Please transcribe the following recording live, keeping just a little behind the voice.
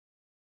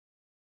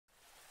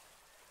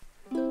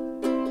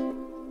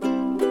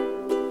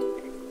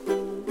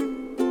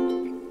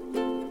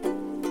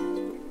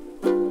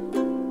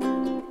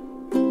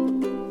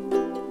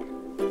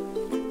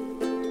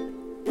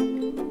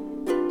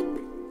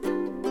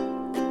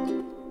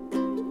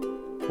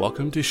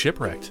Welcome to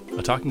Shipwrecked,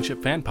 a Talking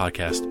Ship fan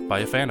podcast by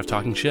a fan of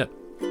Talking Ship.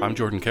 I'm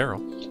Jordan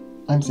Carroll.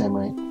 I'm Sam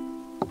Wright.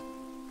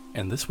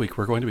 And this week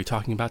we're going to be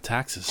talking about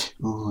taxes.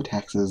 Ooh,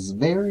 taxes.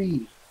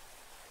 Very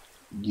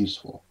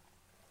useful.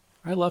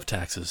 I love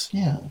taxes.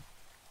 Yeah.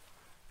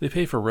 They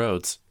pay for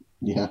roads.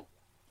 Yeah.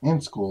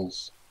 And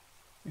schools.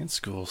 And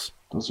schools.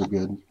 Those are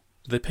good.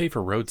 They pay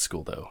for road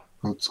school, though.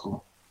 Road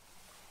school.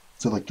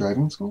 Is it like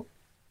driving school?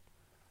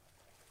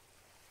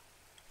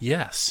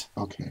 Yes.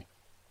 Okay.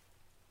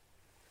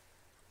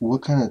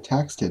 What kind of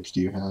tax tips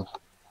do you have?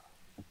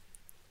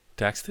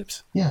 Tax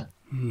tips? Yeah.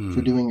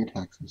 For doing your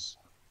taxes.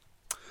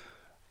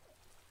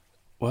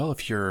 Well,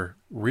 if you're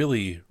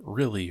really,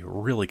 really,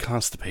 really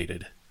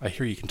constipated, I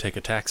hear you can take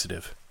a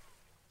taxative.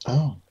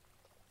 Oh,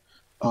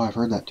 I've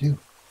heard that too.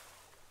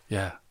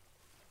 Yeah.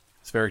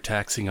 It's very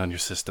taxing on your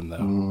system,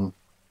 though.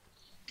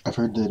 I've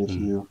heard that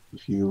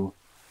if you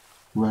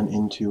run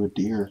into a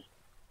deer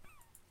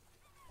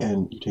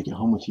and you take it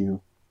home with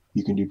you,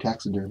 you can do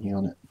taxidermy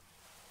on it.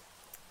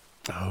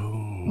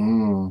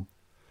 Oh.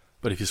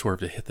 But if you swerve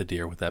to hit the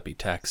deer, would that be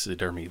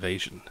taxidermy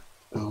evasion?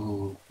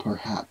 Oh,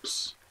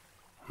 perhaps.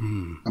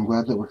 I'm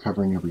glad that we're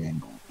covering every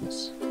angle of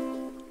this.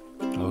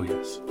 Oh,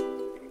 yes.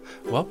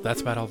 Well, that's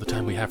about all the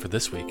time we have for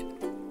this week.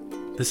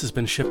 This has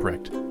been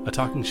Shipwrecked, a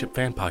Talking Ship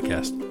fan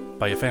podcast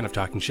by a fan of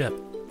Talking Ship.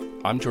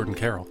 I'm Jordan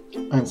Carroll.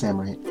 I'm Sam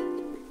Wright.